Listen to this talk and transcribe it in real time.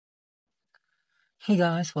Hey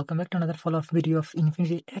guys, welcome back to another follow-up video of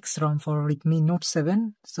Infinity X ROM for Redmi Note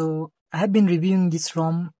 7. So I have been reviewing this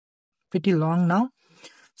ROM pretty long now.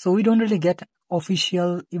 So we don't really get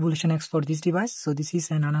official Evolution X for this device. So this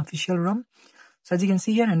is an unofficial ROM. So as you can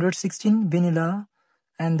see here, Android 16 vanilla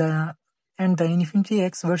and the Infinity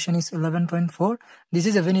X version is 11.4. This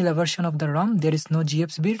is a vanilla version of the ROM. There is no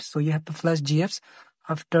GFs built, so you have to flash GFs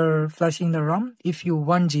after flashing the ROM if you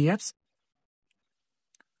want GFs.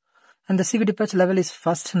 And the security patch level is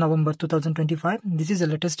 1st November 2025. This is the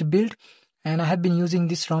latest build and I have been using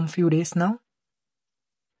this ROM few days now.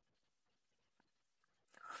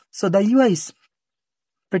 So the UI is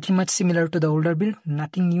pretty much similar to the older build,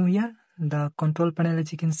 nothing new here. The control panel,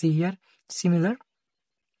 as you can see here, similar.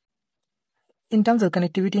 In terms of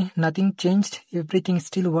connectivity, nothing changed. Everything is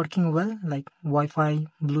still working well, like Wi-Fi,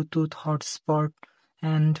 Bluetooth, Hotspot,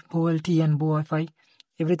 and VoLTE and Wi-Fi,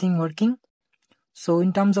 everything working. So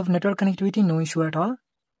in terms of network connectivity, no issue at all.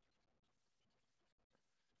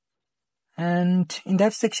 And in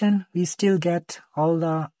that section, we still get all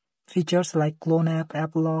the features like clone app,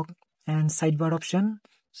 app lock, and sidebar option.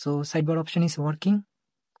 So sidebar option is working,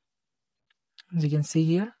 as you can see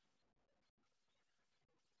here.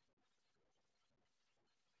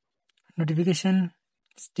 Notification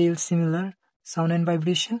still similar, sound and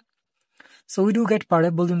vibration. So we do get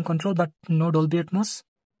parallel volume control, but no Dolby Atmos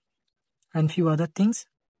and few other things.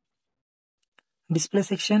 Display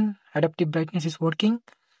section, adaptive brightness is working,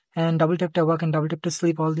 and double tap to work and double tap to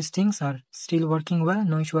sleep, all these things are still working well,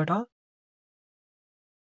 no issue at all.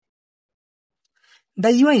 The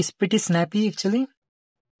UI is pretty snappy actually.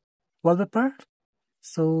 Wallpaper,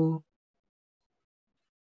 so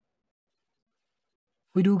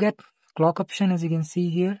we do get clock option, as you can see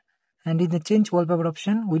here, and in the change wallpaper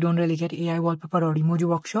option we don't really get AI wallpaper or emoji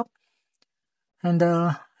workshop, and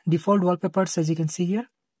the default wallpapers, as you can see here.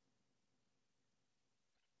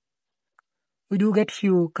 We do get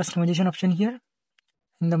few customization option here.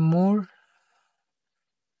 In the more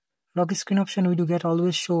lock screen option, we do get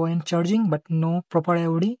always show and charging, but no proper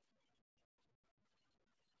IOD.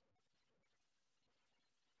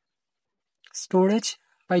 Storage,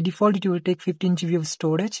 by default it will take 15 GB of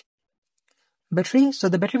storage. Battery, so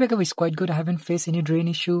the battery backup is quite good. I haven't faced any drain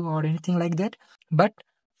issue or anything like that. But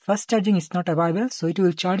fast charging is not available, so it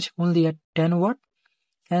will charge only at 10 watt.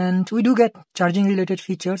 And we do get charging related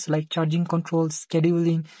features like charging control,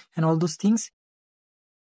 scheduling, and all those things.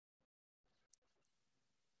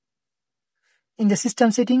 In the system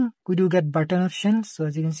setting, we do get button options. So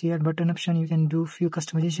as you can see here, button option, you can do few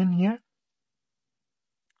customization here.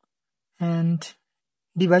 And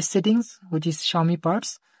device settings, which is Xiaomi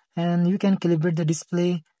parts, and you can calibrate the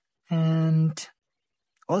display, and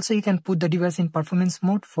also you can put the device in performance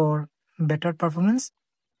mode for better performance.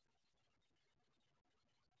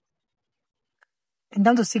 In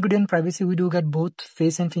terms of security and privacy, we do get both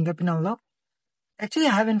face and fingerprint unlock. Actually,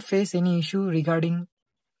 I haven't faced any issue regarding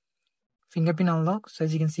fingerprint unlock. So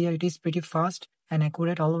as you can see here, it is pretty fast and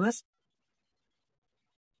accurate always.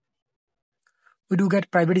 We do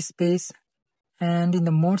get private space, and in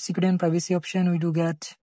the more security and privacy option, we do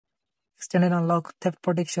get extended unlock, theft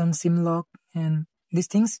protection, SIM lock, and these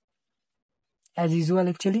things as usual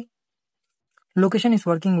actually. Location is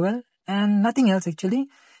working well and nothing else actually.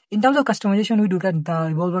 In terms of customization, we do get the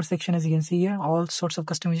evolver section, as you can see here. All sorts of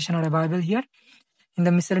customization are available here. In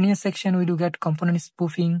the miscellaneous section, we do get component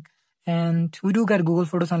spoofing, and we do get Google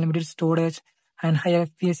Photos unlimited storage and higher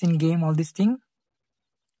FPS in game, all these things.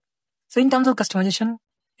 So in terms of customization,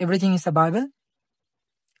 everything is available.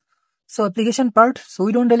 So application part, so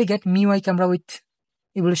we don't really get MIUI camera with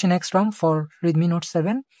Evolution X ROM for Redmi Note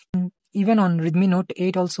 7. And even on Redmi Note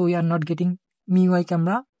 8 also we are not getting MIUI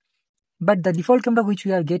camera. But the default camera which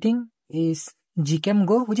we are getting is Gcam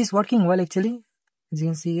Go, which is working well actually, as you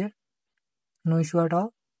can see here. No issue at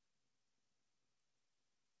all.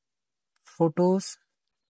 Photos.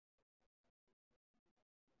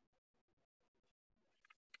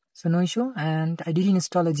 So no issue, and I did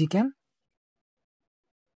install a Gcam.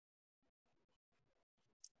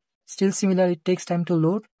 Still similar, it takes time to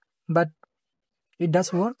load, but it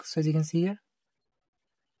does work, so as you can see here.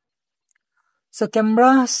 So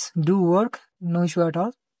cameras do work, no issue at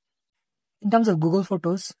all. In terms of Google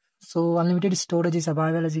Photos, so unlimited storage is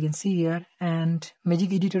available, as you can see here, and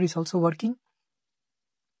Magic Editor is also working.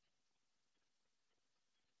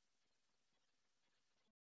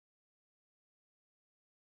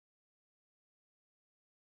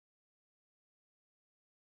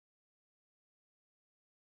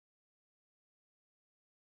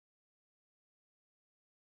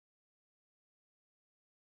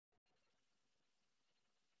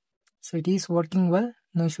 So it is working well,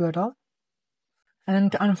 no issue at all.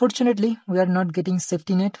 And unfortunately, we are not getting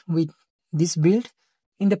SafetyNet with this build.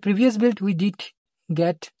 In the previous build, we did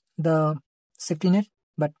get the SafetyNet,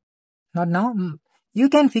 but not now. You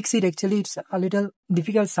can fix it actually. It's a little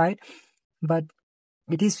difficult side, but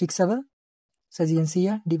it is fixable. So as you can see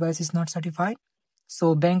here, device is not certified.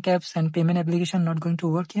 So bank apps and payment application not going to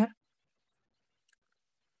work here.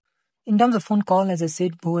 In terms of phone call, as I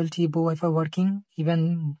said, both LTE, both Wi-Fi working.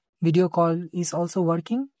 Even video call is also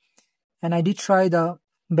working. And I did try the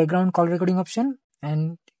background call recording option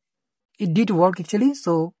and it did work actually.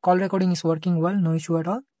 So call recording is working well, no issue at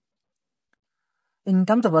all. In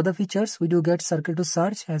terms of other features, we do get circle to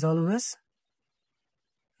search as always,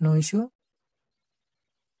 no issue.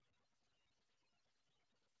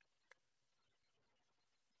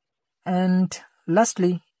 And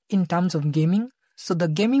lastly, in terms of gaming, so the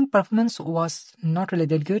gaming performance was not really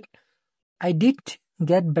that good. I did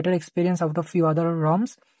get better experience out of few other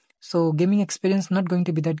ROMs. So gaming experience not going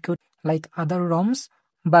to be that good like other ROMs,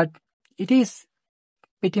 but it is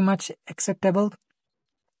pretty much acceptable.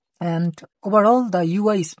 And overall, the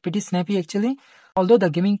UI is pretty snappy actually. Although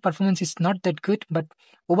the gaming performance is not that good, but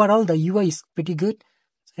overall the UI is pretty good.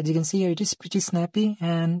 As you can see here, it is pretty snappy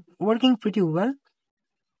and working pretty well.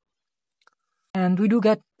 And we do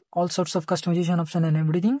get all sorts of customization option and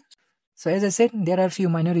everything. So as I said, there are a few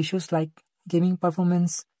minor issues like gaming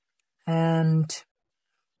performance and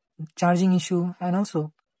charging issue and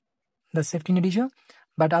also the SafetyNet issue.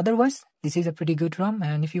 But otherwise, this is a pretty good ROM.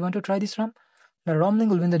 And if you want to try this ROM, the ROM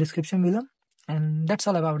link will be in the description below. And that's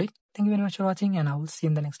all about it. Thank you very much for watching and I will see you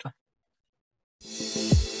in the next one.